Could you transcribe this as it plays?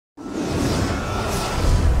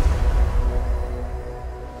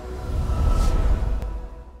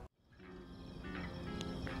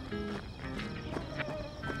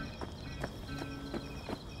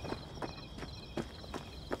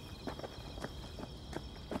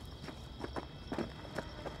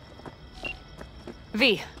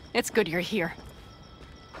V, it's good you're here.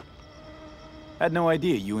 Had no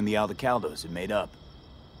idea you and the Aldecaldos had made up.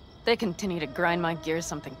 They continue to grind my gears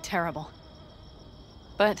something terrible.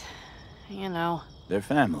 But, you know... They're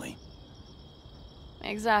family.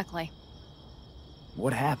 Exactly.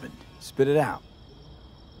 What happened? Spit it out.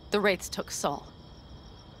 The Wraiths took Saul.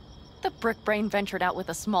 The Brickbrain ventured out with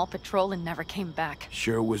a small patrol and never came back.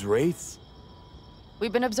 Sure it was Wraiths?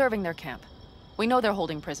 We've been observing their camp. We know they're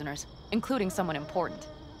holding prisoners, including someone important.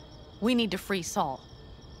 We need to free Saul.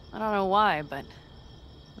 I don't know why, but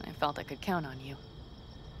I felt I could count on you.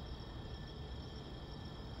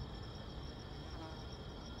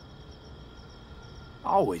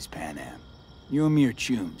 Always Panam. You and me are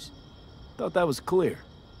chums. Thought that was clear.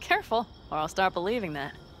 Careful, or I'll start believing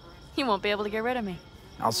that. You won't be able to get rid of me.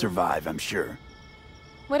 I'll survive, I'm sure.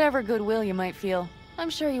 Whatever goodwill you might feel, I'm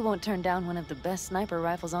sure you won't turn down one of the best sniper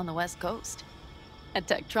rifles on the West Coast. A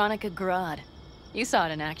Tektronica Grad. You saw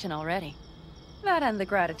it in action already. That and the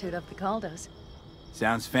gratitude of the Caldos.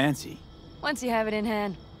 Sounds fancy. Once you have it in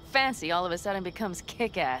hand, fancy all of a sudden becomes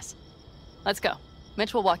kick-ass. Let's go.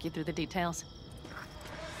 Mitch will walk you through the details.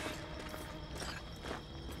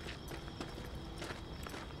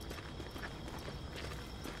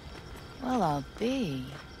 Well, I'll be.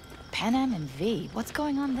 Panam and V, what's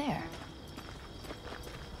going on there?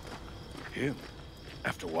 Him?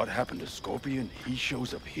 After what happened to Scorpion, he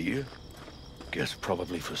shows up here? Guess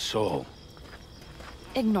probably for Saul.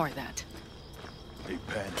 Ignore that. Hey,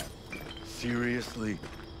 Panam. Seriously?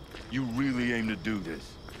 You really aim to do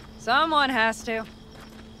this? Someone has to.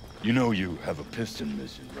 You know you have a piston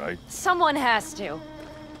mission, right? Someone has to.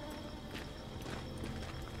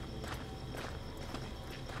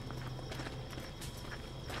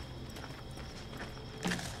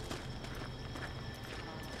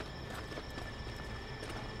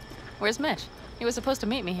 Where's Mitch? He was supposed to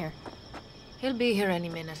meet me here. He'll be here any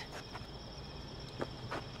minute.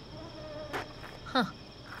 Huh.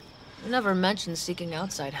 You never mentioned seeking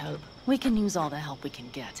outside help. We can use all the help we can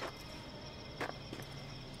get.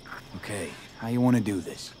 Okay, how you want to do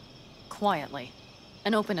this? Quietly.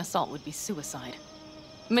 An open assault would be suicide.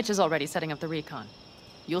 Mitch is already setting up the recon.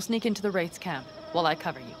 You'll sneak into the Wraiths camp while I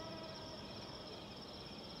cover you.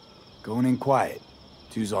 Going in quiet.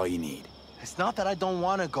 Two's all you need. It's not that I don't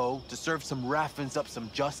want to go to serve some Raffins up some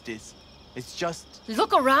justice. It's just...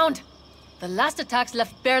 Look around! The last attacks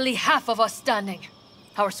left barely half of us standing.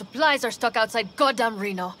 Our supplies are stuck outside goddamn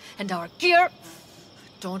Reno, and our gear...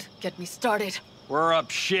 Don't get me started. We're up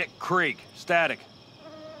shit creek, static.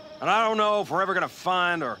 And I don't know if we're ever gonna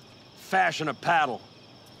find or fashion a paddle.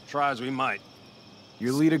 Try as we might.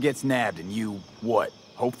 Your leader gets nabbed and you, what,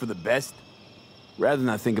 hope for the best? Rather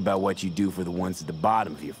not think about what you do for the ones at the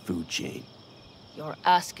bottom of your food chain. You're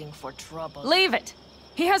asking for trouble. Leave it!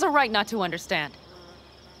 He has a right not to understand.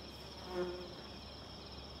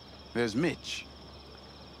 There's Mitch.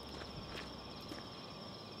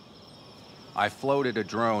 I floated a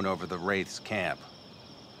drone over the Wraiths camp.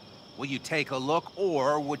 Will you take a look,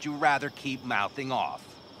 or would you rather keep mouthing off?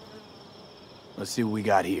 Let's see what we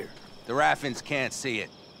got here. The Raffins can't see it.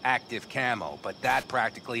 Active camo, but that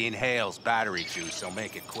practically inhales battery juice, so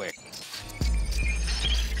make it quick.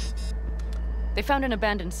 They found an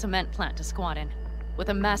abandoned cement plant to squat in, with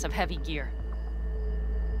a massive heavy gear.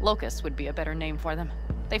 Locusts would be a better name for them.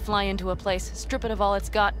 They fly into a place, strip it of all it's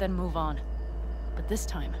got, then move on. But this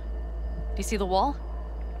time... Do you see the wall?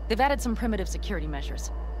 They've added some primitive security measures.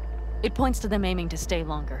 It points to them aiming to stay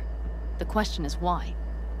longer. The question is why?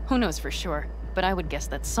 Who knows for sure, but I would guess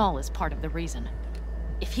that Saul is part of the reason.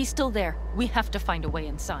 If he's still there, we have to find a way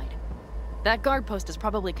inside. That guard post is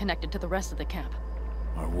probably connected to the rest of the camp.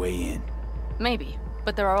 Our way in. Maybe,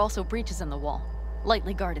 but there are also breaches in the wall.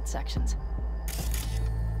 Lightly guarded sections.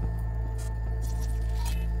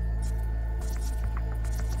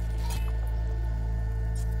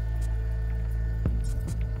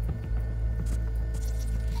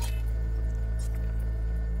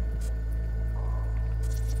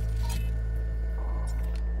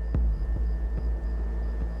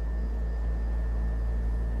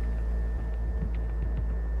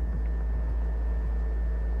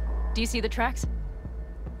 Do you see the tracks?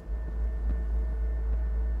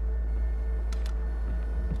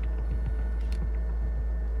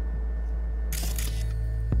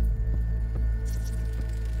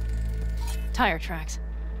 Tire tracks.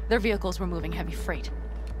 Their vehicles were moving heavy freight.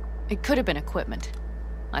 It could have been equipment.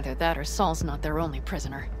 Either that or Saul's not their only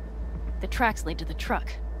prisoner. The tracks lead to the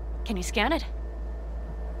truck. Can you scan it?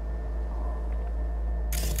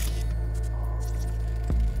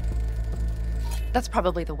 That's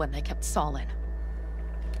probably the one they kept Saul in.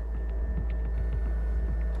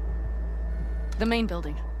 The main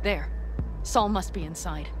building. There. Saul must be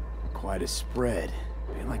inside. Quite a spread.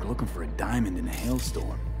 Feel like looking for a diamond in a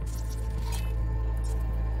hailstorm.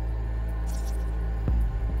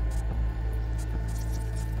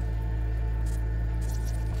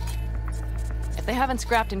 If they haven't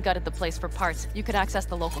scrapped and gutted the place for parts, you could access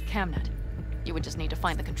the local camnet. You would just need to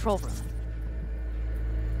find the control room.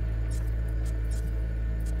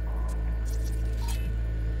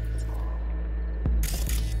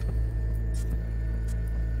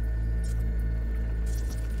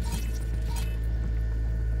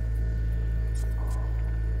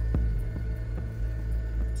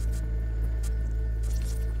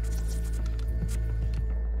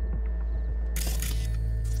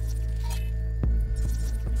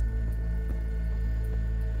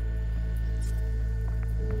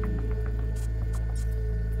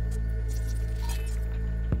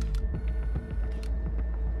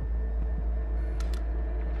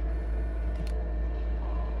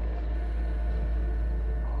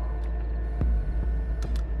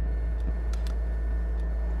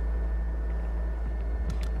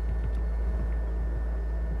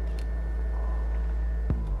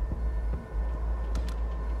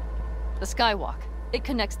 The skywalk. It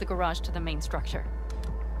connects the garage to the main structure.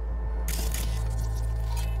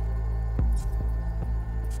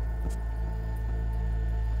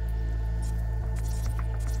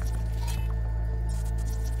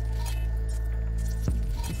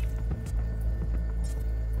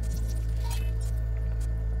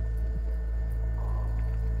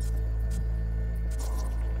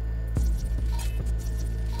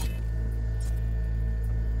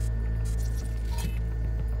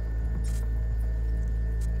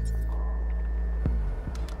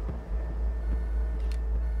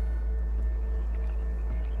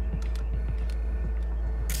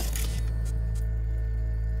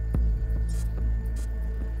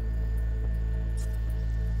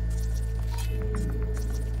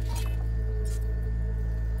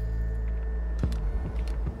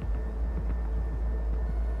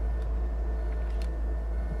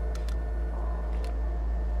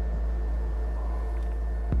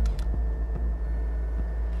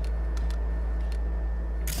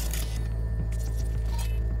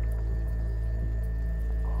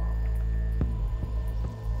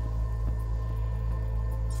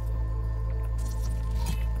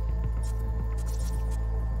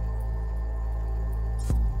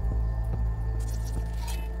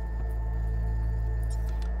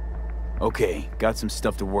 Okay, got some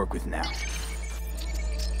stuff to work with now.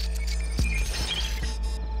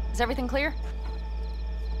 Is everything clear?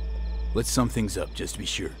 Let's sum things up, just to be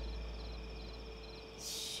sure.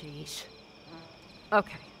 Sheesh.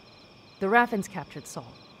 Okay. The Raffins captured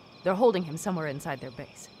Saul. They're holding him somewhere inside their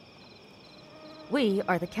base. We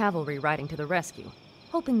are the cavalry riding to the rescue,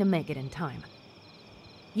 hoping to make it in time.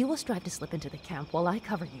 You will strive to slip into the camp while I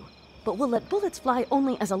cover you, but we'll let bullets fly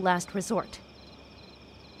only as a last resort.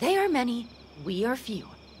 They are many, we are few,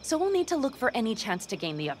 so we'll need to look for any chance to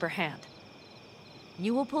gain the upper hand.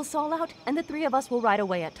 You will pull Saul out, and the three of us will ride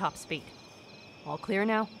away at top speed. All clear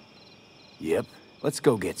now? Yep, let's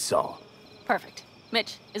go get Saul. Perfect.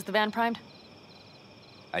 Mitch, is the van primed?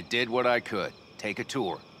 I did what I could. Take a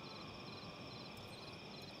tour.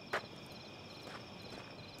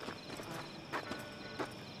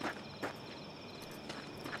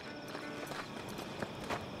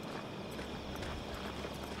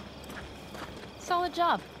 Solid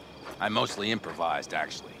job. I mostly improvised,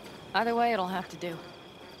 actually. Either way, it'll have to do.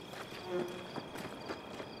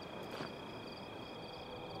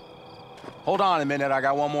 Hold on a minute, I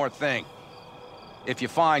got one more thing. If you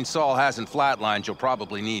find Saul hasn't flatlined, you'll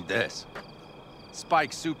probably need this.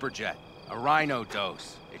 Spike Superjet, a Rhino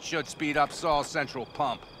dose. It should speed up Saul's central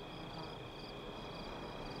pump.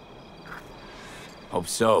 Hope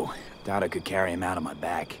so. Doubt I could carry him out on my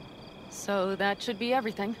back. So that should be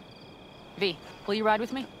everything. V, will you ride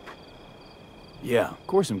with me? Yeah, of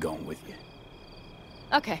course I'm going with you.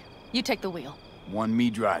 Okay, you take the wheel. One me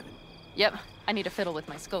driving. Yep, I need to fiddle with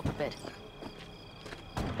my scope a bit.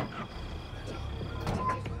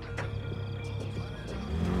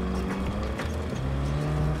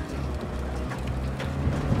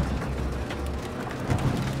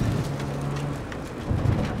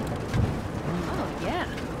 Oh yeah,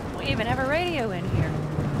 we even have a radio in here.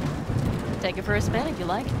 Take it for a spin if you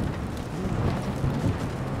like.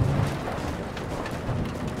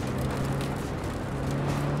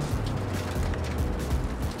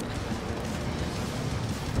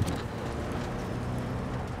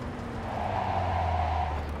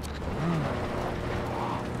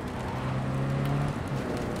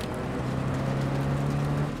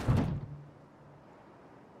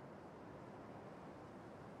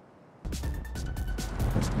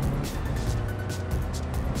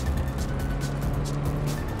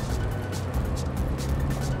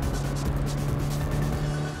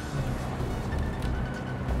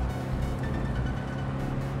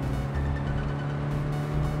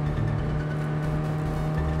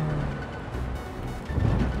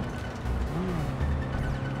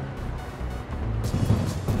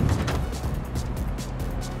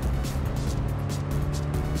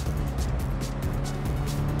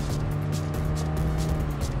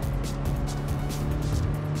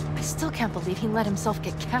 believe he let himself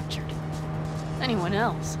get captured. Anyone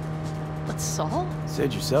else? But Saul?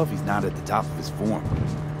 Said yourself he's not at the top of his form.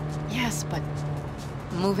 Yes, but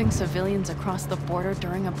moving civilians across the border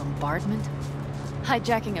during a bombardment?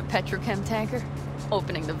 Hijacking a petrochem tanker?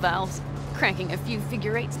 Opening the valves? Cranking a few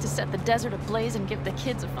figure eights to set the desert ablaze and give the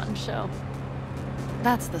kids a fun show?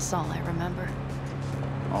 That's the Saul I remember.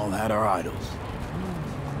 All had our idols.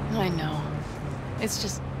 I know. It's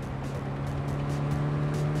just...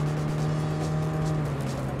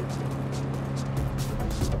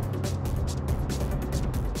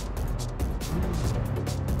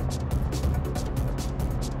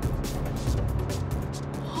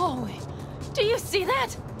 Holy... Do you see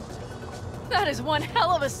that? That is one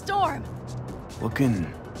hell of a storm!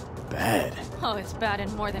 Looking... bad. Oh, it's bad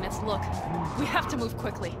in more than its look. We have to move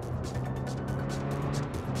quickly.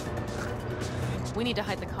 We need to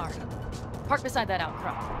hide the car. Park beside that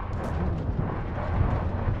outcrop.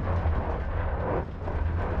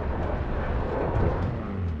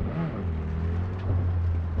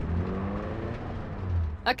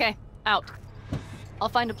 Okay, out. I'll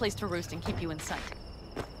find a place to roost and keep you in sight.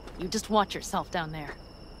 You just watch yourself down there.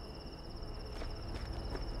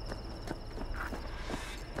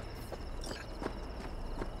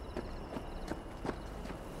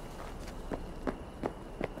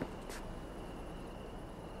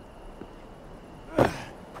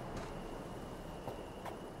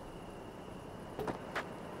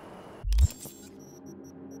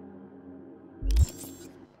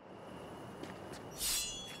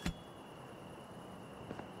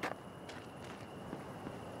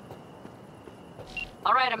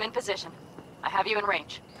 All right, I'm in position. I have you in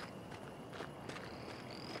range.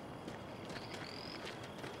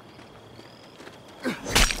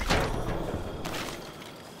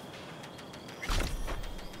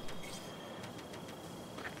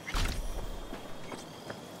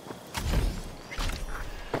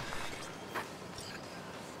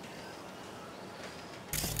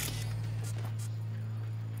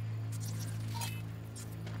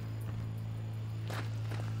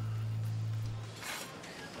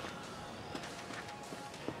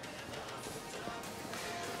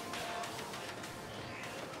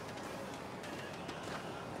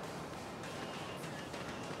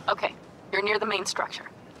 Okay, you're near the main structure.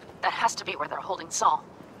 That has to be where they're holding Saul.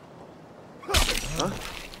 Huh?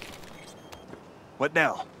 What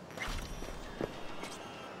now?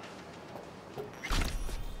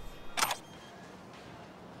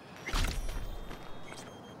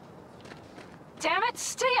 Damn it,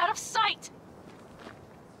 stay out of sight!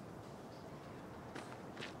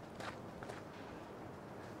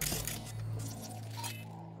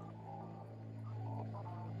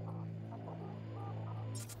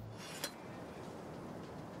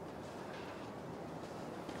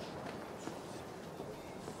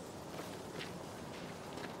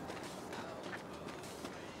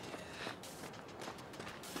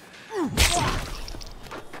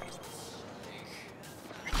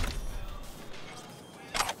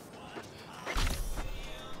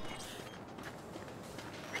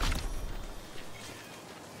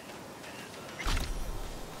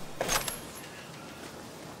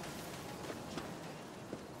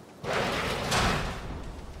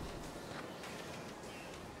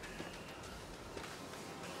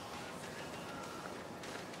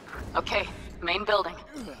 Okay, main building.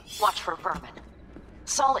 Watch for vermin.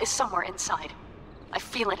 Saul is somewhere inside. I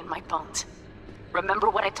feel it in my bones. Remember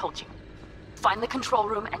what I told you. Find the control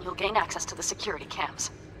room and you'll gain access to the security cams.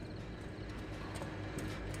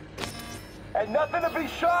 And nothing to be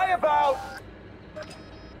shy about!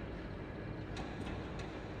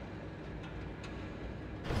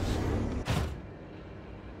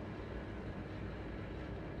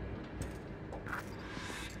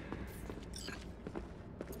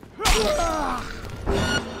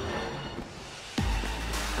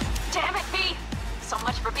 Damn it, V! So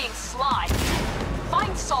much for being sly.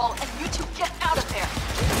 Find Saul and you two get out of there!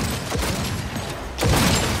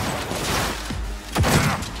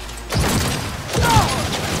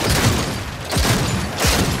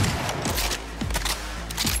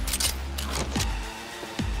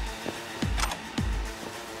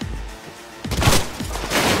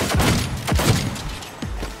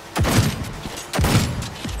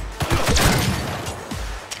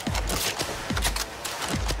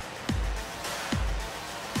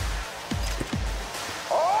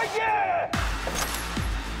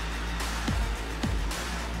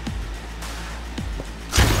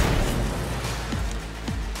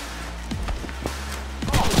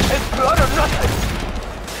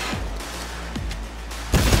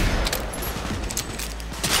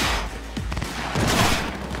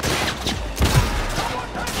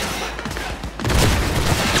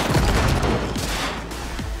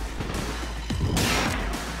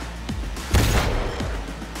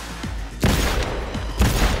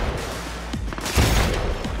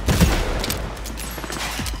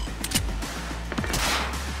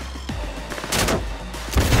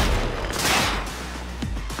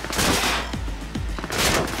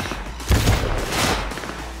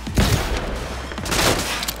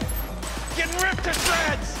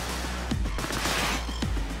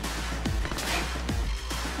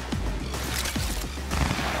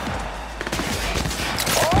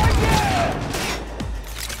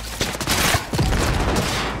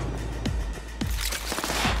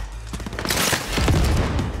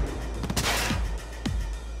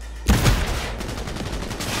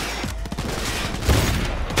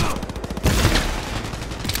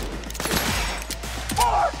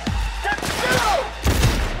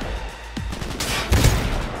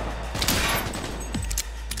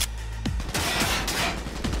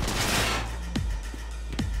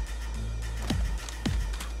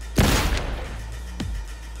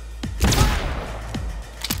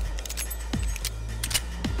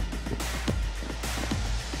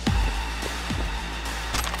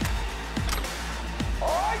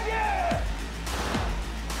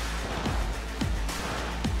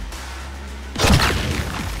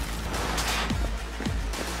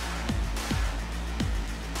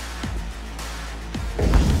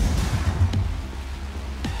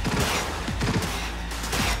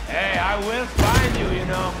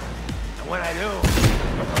 know? And when I do...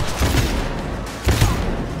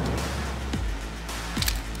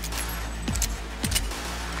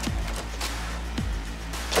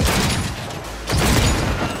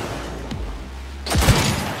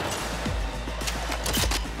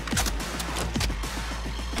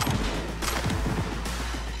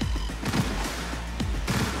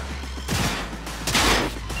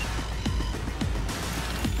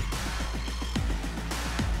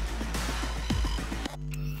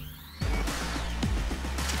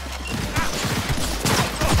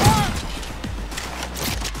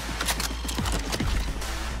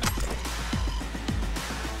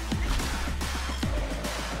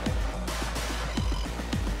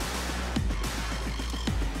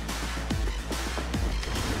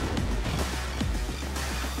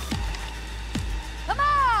 Come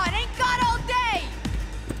on! Ain't got all day!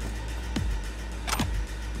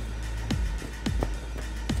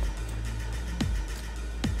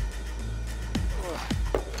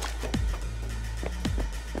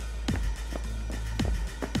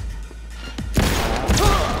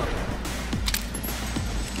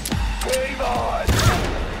 Game on!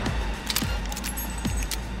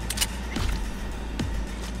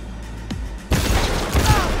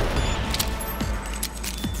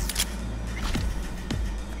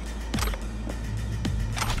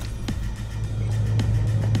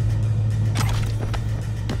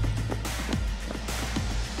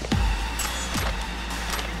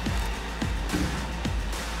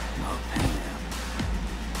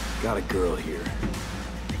 Got a girl here.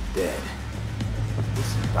 Dead.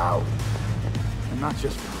 Disemboweled. And not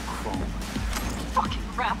just for her chrome. Fucking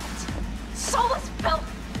rampant. Soulless filth.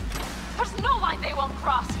 There's no line they won't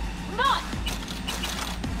cross. None.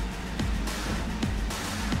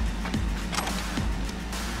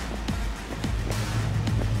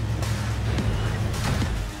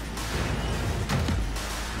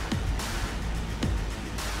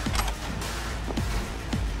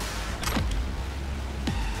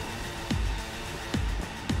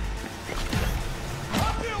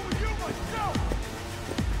 I'll deal with you myself!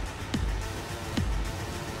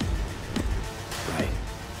 Right.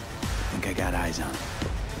 I think I got eyes on him.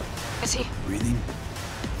 Is he? Breathing?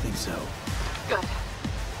 I think so. Good.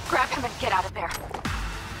 Grab him and get out of there.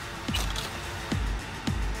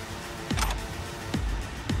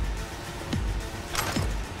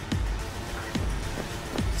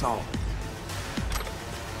 Saul.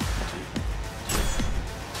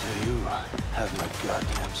 Do you have my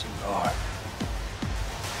goddamn cigar?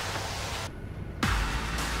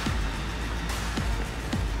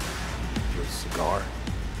 Your cigar?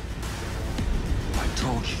 I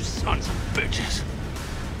told you sons of bitches.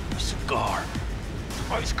 A cigar,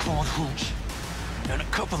 some ice cold hooch, and a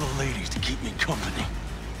couple of ladies to keep me company.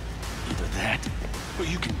 Either that, or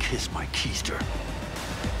you can kiss my keister.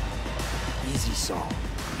 Easy, Saul.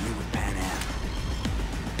 I'm here with Pan Am.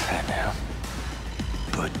 Pan Am?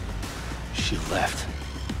 But she left.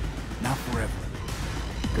 Not forever.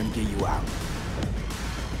 Gonna get you out.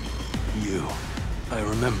 You. I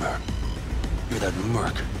remember. You're that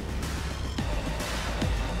merc.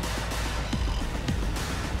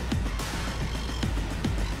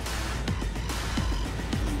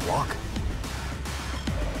 Can you walk?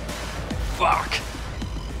 Fuck!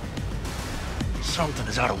 Something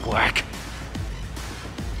is out of whack.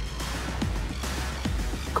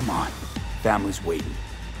 Come on. Family's waiting.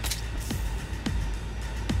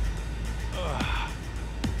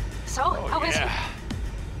 So, how is he?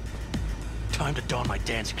 Time to don my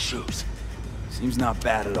dancing shoes. Seems not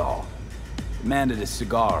bad at all. Demanded a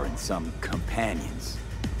cigar and some companions.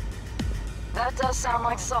 That does sound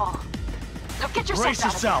like Saul. Now get yourself Brace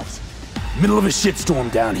out of there. yourselves! Middle of a shitstorm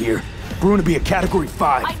down here. Brewing to be a Category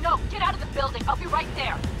 5. I know. Get out of the building. I'll be right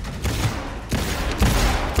there.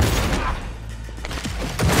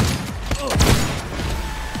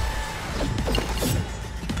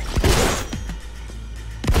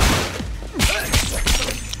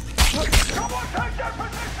 Someone take that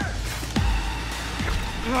position!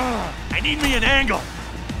 I need me an angle!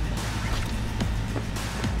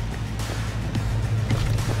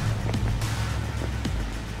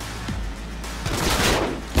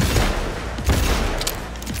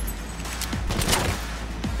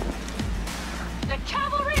 The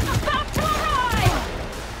cavalry's about to arrive!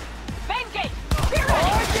 Main gate, be ready!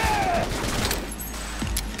 Oh, yeah!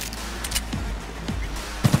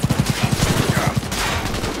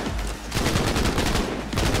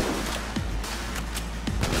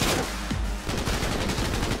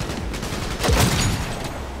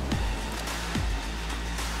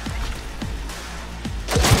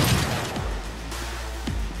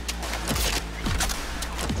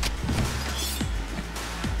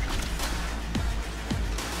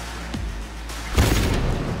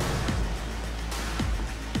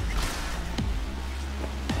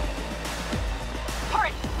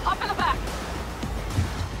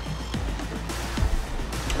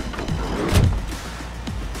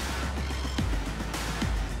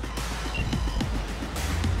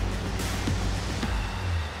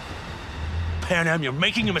 Panam, you're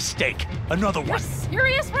making a mistake. Another You're one.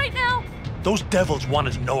 serious right now? Those devils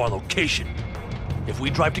wanted to know our location. If we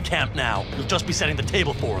drive to camp now, you'll just be setting the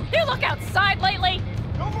table for them. You look outside lately?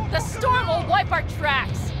 The storm will wipe our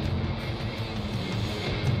tracks.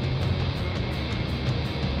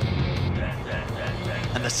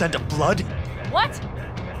 And the scent of blood? What?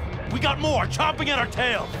 We got more chomping at our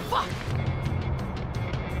tail. Fuck.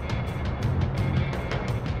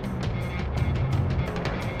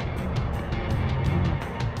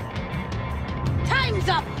 Time's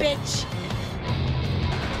up, bitch!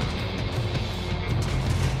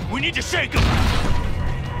 We need to shake them.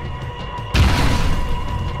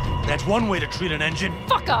 That's one way to treat an engine.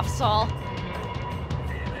 Fuck off, Saul.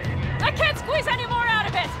 I can't squeeze any more out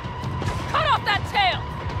of it. Cut off that tail.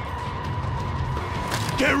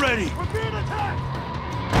 Get ready. We're being attacked!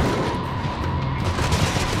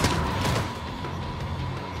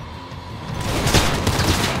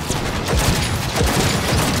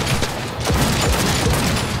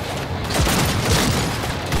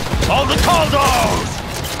 All the Caldos!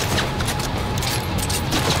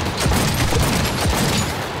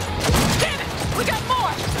 Damn it! We got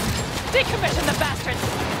more! Decommission the bastards!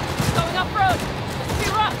 Going off-road! Let's be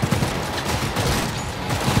rough!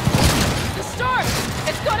 The storm!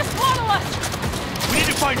 It's gonna swallow us! We need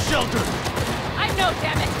to find shelter! I know,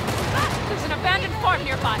 damn it! Ah, there's an abandoned farm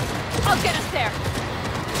nearby. I'll get us there.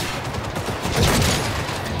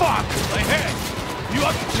 Fuck! My head! You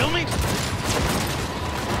out to kill me?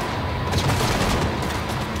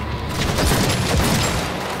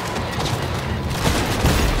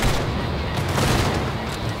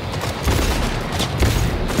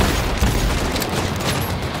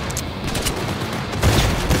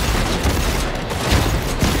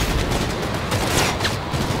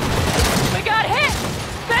 We got hit!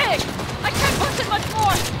 Big! I can't push it much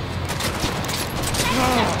more!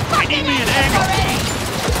 I need me an angle! Already!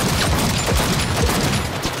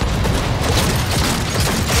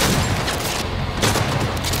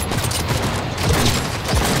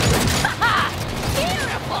 Ha-ha!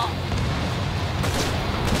 Beautiful!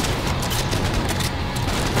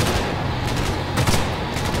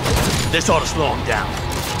 This ought to slow him down.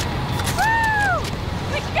 Woo!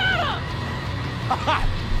 We got him! Ha!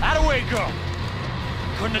 That away, girl!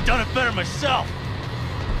 Couldn't have done it better myself.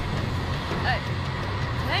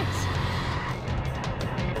 Thanks.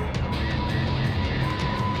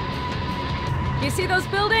 You see those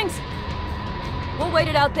buildings? We'll wait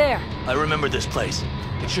it out there. I remember this place.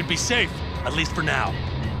 It should be safe, at least for now.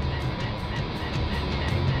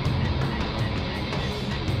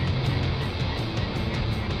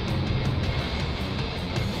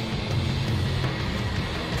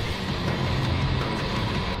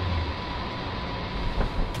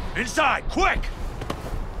 Inside, quick!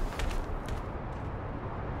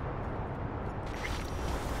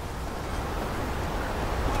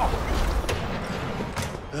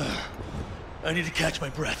 I need to catch my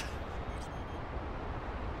breath.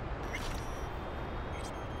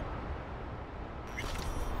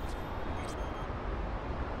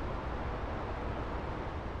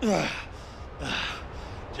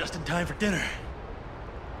 Just in time for dinner.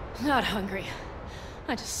 Not hungry.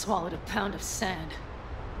 I just swallowed a pound of sand.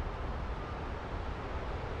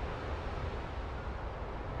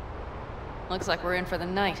 Looks like we're in for the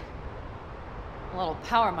night. A little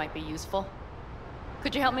power might be useful.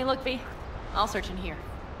 Could you help me look, V? I'll search in here.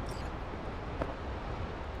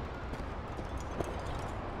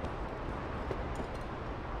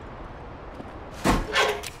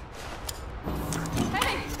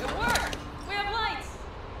 Hey, it worked! We have lights!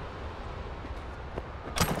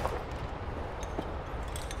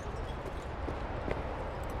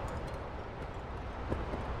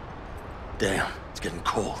 Damn, it's getting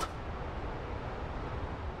cold.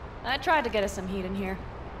 I tried to get us some heat in here,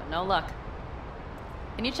 but no luck.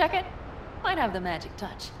 Can you check it? Might have the magic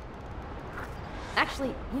touch.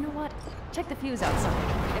 Actually, you know what? Check the fuse outside.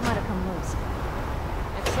 It might have come loose.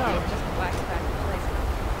 If so, just a wax back in place.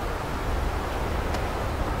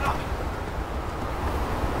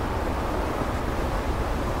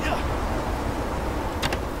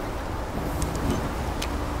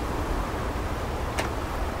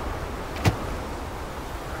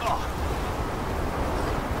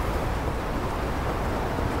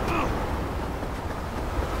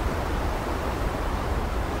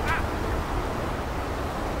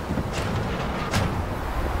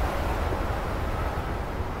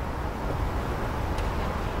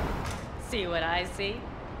 See what I see?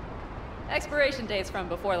 Expiration date's from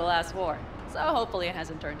before the last war, so hopefully it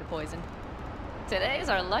hasn't turned to poison. Today's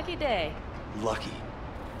our lucky day. Lucky.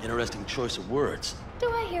 Interesting choice of words. Do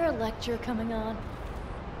I hear a lecture coming on?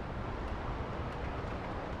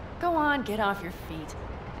 Go on, get off your feet.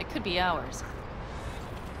 It could be hours.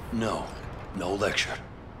 No. No lecture.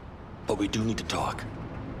 But we do need to talk.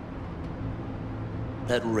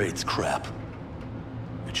 That raid's crap.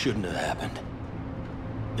 It shouldn't have happened.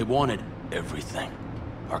 They wanted everything.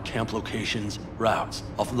 Our camp locations, routes,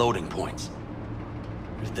 offloading points.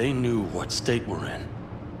 If they knew what state we're in,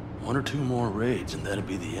 1 or 2 more raids and that'd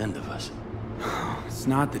be the end of us. It's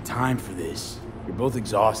not the time for this. You're both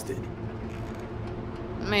exhausted.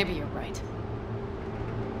 Maybe you're right.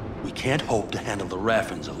 We can't hope to handle the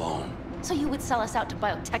Raffins alone. So you would sell us out to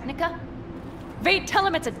Biotechnica? Vade, tell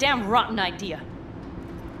him it's a damn rotten idea.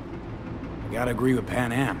 I gotta agree with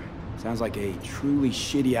Pan Am. Sounds like a truly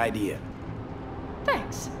shitty idea.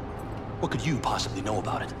 Thanks. What could you possibly know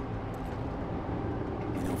about it?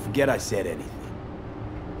 You know, forget I said anything.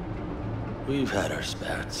 We've had our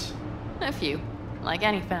spats. A few, like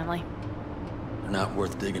any family. They're not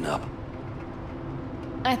worth digging up.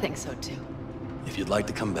 I think so too. If you'd like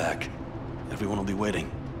to come back, everyone will be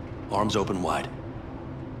waiting. Arms open wide.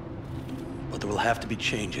 But there will have to be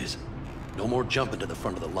changes. No more jumping to the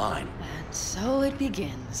front of the line. And so it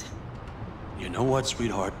begins. You know what,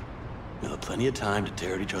 sweetheart? We'll have plenty of time to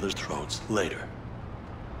tear at each other's throats later.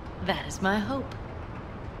 That is my hope.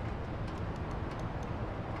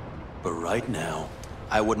 But right now,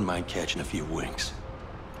 I wouldn't mind catching a few winks.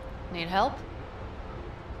 Need help?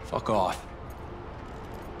 Fuck off.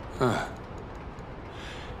 Huh.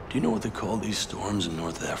 Do you know what they call these storms in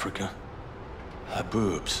North Africa?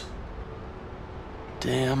 Haboobs.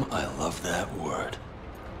 Damn, I love that word.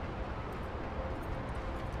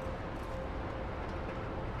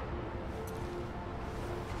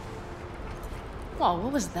 Whoa,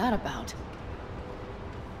 what was that about?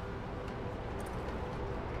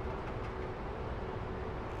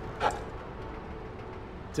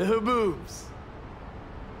 To Haboobs.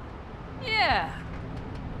 Yeah.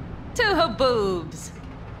 To Haboobs.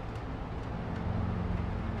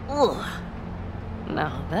 Ugh.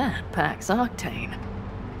 Now that packs octane.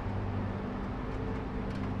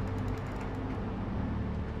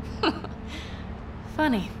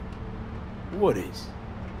 Funny. What is?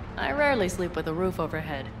 I rarely sleep with a roof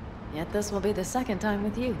overhead, yet this will be the second time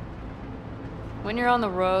with you. When you're on the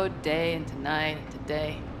road day into night into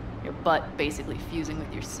day, your butt basically fusing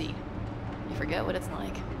with your seat, you forget what it's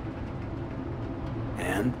like.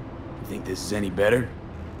 And? You think this is any better?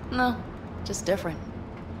 No, just different.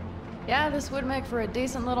 Yeah, this would make for a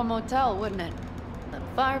decent little motel, wouldn't it? Little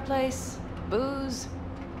fireplace, booze.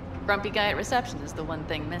 Grumpy guy at reception is the one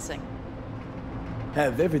thing missing.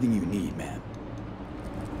 Have everything you need, man.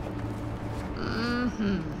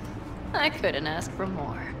 I couldn't ask for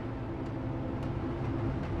more.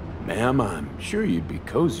 Ma'am, I'm sure you'd be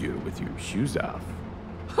cozier with your shoes off.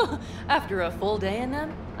 After a full day in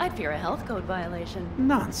them, I'd fear a health code violation.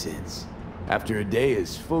 Nonsense. After a day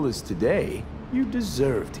as full as today, you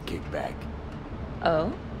deserve to kick back.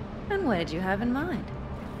 Oh? And what did you have in mind?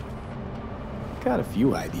 Got a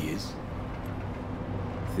few ideas.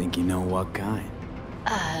 Think you know what kind?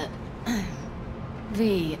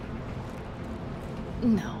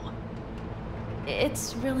 No.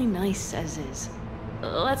 It's really nice as is.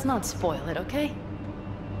 Let's not spoil it, okay?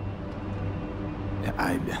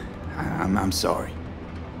 I'm sorry.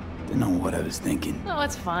 Didn't know what I was thinking. Oh,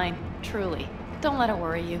 it's fine. Truly. Don't let it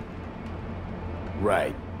worry you.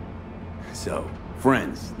 Right. So,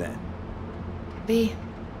 friends, then. V,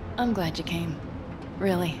 I'm glad you came.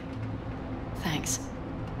 Really. Thanks.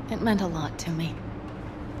 It meant a lot to me.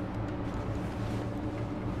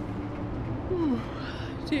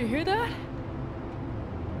 Do you hear that?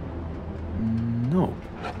 No.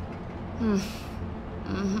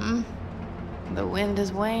 The wind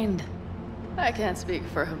has waned. I can't speak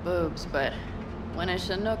for Haboobs, but when a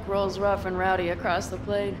Chinook rolls rough and rowdy across the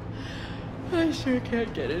plain, I sure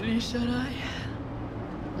can't get any shut-eye.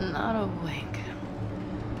 Not a wink.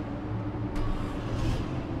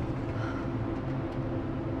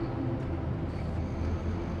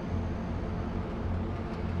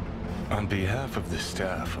 On behalf of the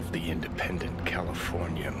staff of the Independent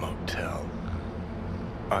California Motel,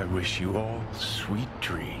 I wish you all sweet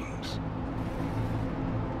dreams.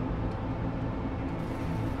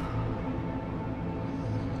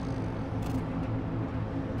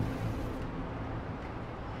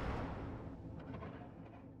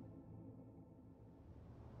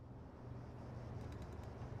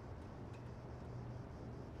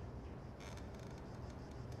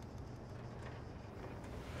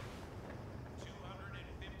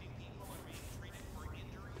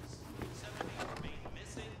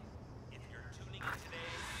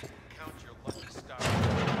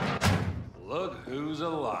 Look who's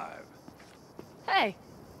alive. Hey,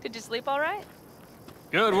 Did you sleep all right?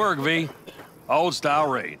 Good work, V. Old-style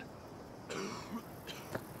raid.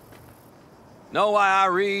 Know why I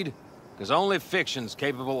read? Because only fiction's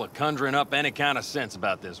capable of conjuring up any kind of sense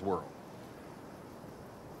about this world.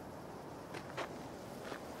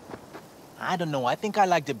 I don't know, I think I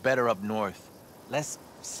liked it better up north. Less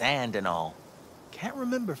sand and all. Can't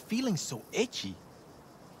remember feeling so itchy.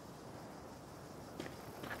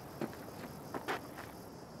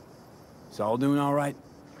 Saul doing all right?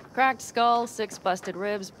 Cracked skull, 6 busted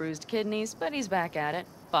ribs, bruised kidneys, but he's back at it,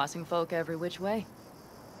 bossing folk every which way.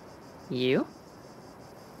 You?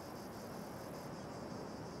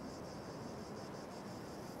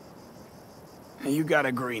 You gotta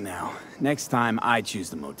agree now. Next time, I choose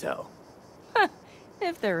the motel.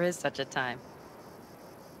 If there is such a time.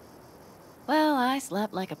 Well, I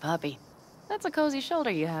slept like a puppy. That's a cozy shoulder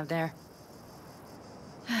you have there.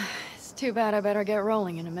 It's too bad I better get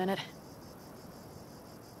rolling in a minute.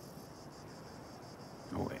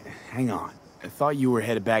 Oh, wait, hang on. I thought you were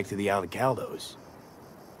headed back to the Aldecaldos.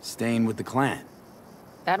 Staying with the clan.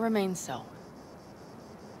 That remains so.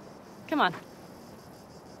 Come on.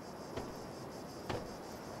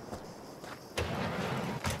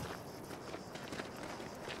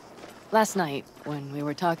 Last night, when we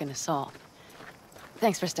were talking to Saul,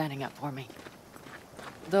 thanks for standing up for me.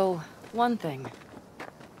 Though, one thing.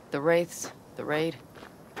 The Wraiths, the raid,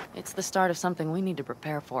 it's the start of something we need to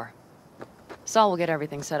prepare for. Saul will get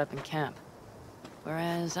everything set up in camp.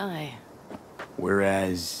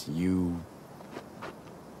 Whereas you...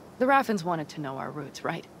 The Raffins wanted to know our routes,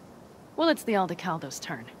 right? Well, it's the Aldecaldos'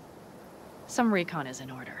 turn. Some recon is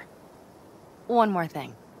in order. One more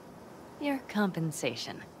thing. Your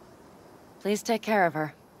compensation. Please take care of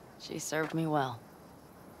her. She served me well.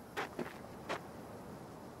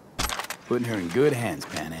 Putting her in good hands,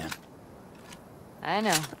 Panam. I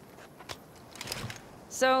know.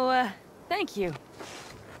 So, thank you.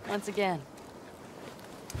 Once again.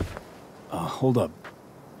 Hold up.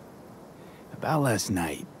 About last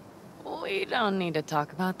night. We don't need to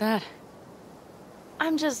talk about that.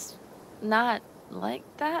 I'm just not like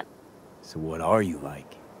that. So what are you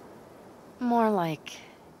like? More like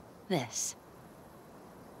this.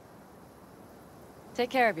 Take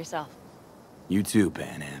care of yourself. You too,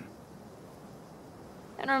 Panam.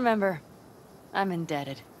 And remember, I'm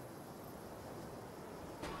indebted.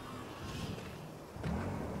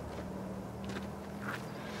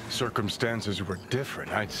 Circumstances were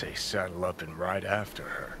different, I'd say saddle up and ride after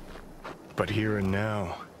her. But here and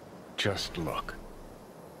now, just look.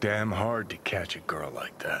 Damn hard to catch a girl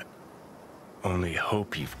like that. Only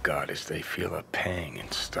hope you've got is they feel a pang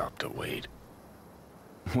and stop to wait.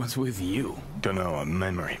 What's with you? Dunno, a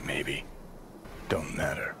memory maybe. Don't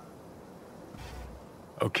matter.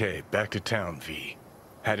 Okay, back to town, V.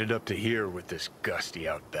 Headed up to here with this gusty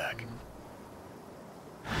outback.